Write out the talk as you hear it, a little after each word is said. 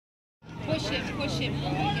Push him.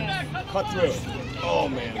 Yes. Cut through. Oh,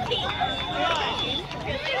 man. Yes.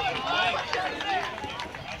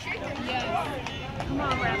 Come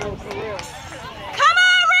on, Rebels. For real. Come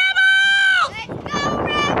on, Rebels! Let's go,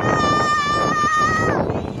 Rebels!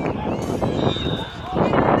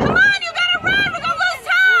 Come on, you gotta run! We're gonna lose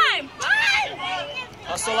time! Run!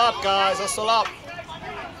 Hustle up, guys. Hustle up.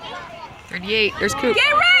 38. There's Coop.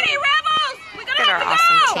 Get ready, Rebels! We're gonna Look at our have to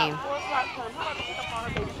awesome go! team.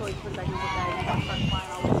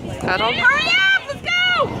 Huddled. Hurry up! Let's go!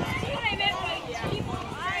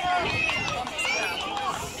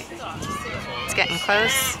 It's getting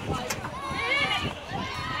close.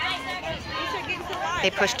 They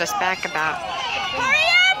pushed us back about Hurry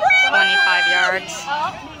up, Rebels! 25 yards.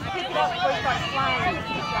 Pick it up before you start flying.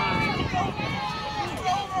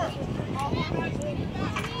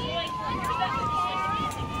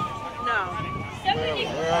 No.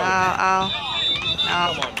 Oh.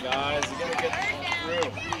 Come on, guys. You gotta get through.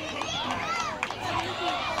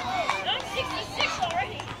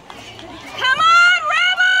 Come on,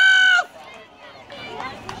 Rebels!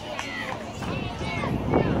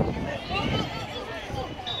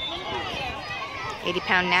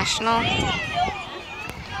 80-pound national.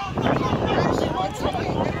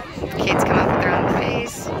 Kids come up with their own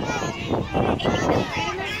phase.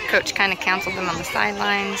 Coach kind of counseled them on the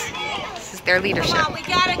sidelines. This is their leadership. Come on, we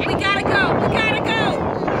gotta go! We gotta go!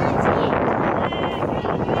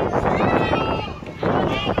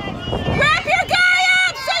 Wrap your guy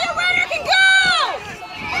up so your runner can go!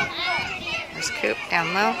 There's Coop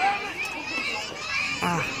down low.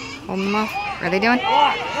 Oh, holding them off. What are they doing?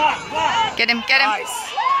 Get him.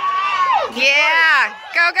 Nice. Yeah!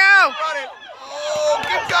 Go! Run it. Oh,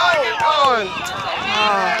 keep going.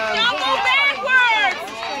 Don't go backwards!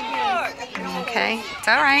 Okay, it's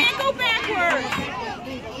all right. Can't go backwards!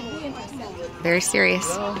 Very serious.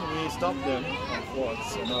 Well, we stopped them on fourth,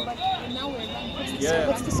 so no. Yeah.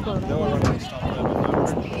 What's the score? No, we're running. Stop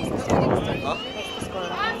them. Huh?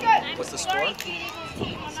 What's the score?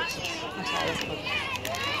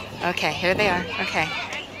 Okay, here they are. Okay.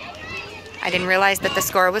 I didn't realize that the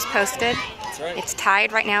score was posted. That's right. It's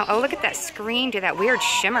tied right now. Oh, look at that screen. Do that weird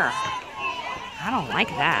shimmer. I don't like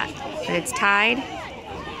that. But it's tied.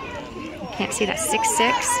 You can't see that 6-6.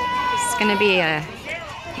 It's going to be a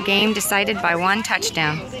game decided by one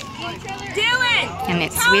touchdown. Dylan! And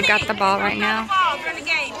we've got the ball right now. Don't throw the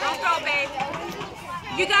game. Don't throw, babe.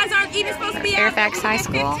 You guys aren't even supposed to be out. Fairfax High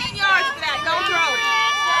School. 15 yards for that. Don't throw.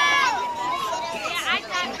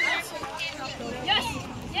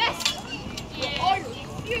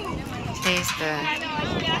 Today's the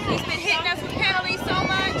He's been hitting us with penalties so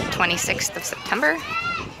much. 26th of September.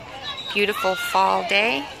 Beautiful fall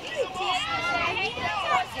day.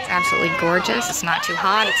 It's absolutely gorgeous. It's not too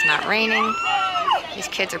hot. It's not raining. These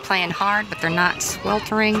kids are playing hard, but they're not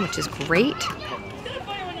sweltering, which is great.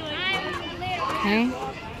 Okay.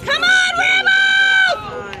 Come on, Rebels!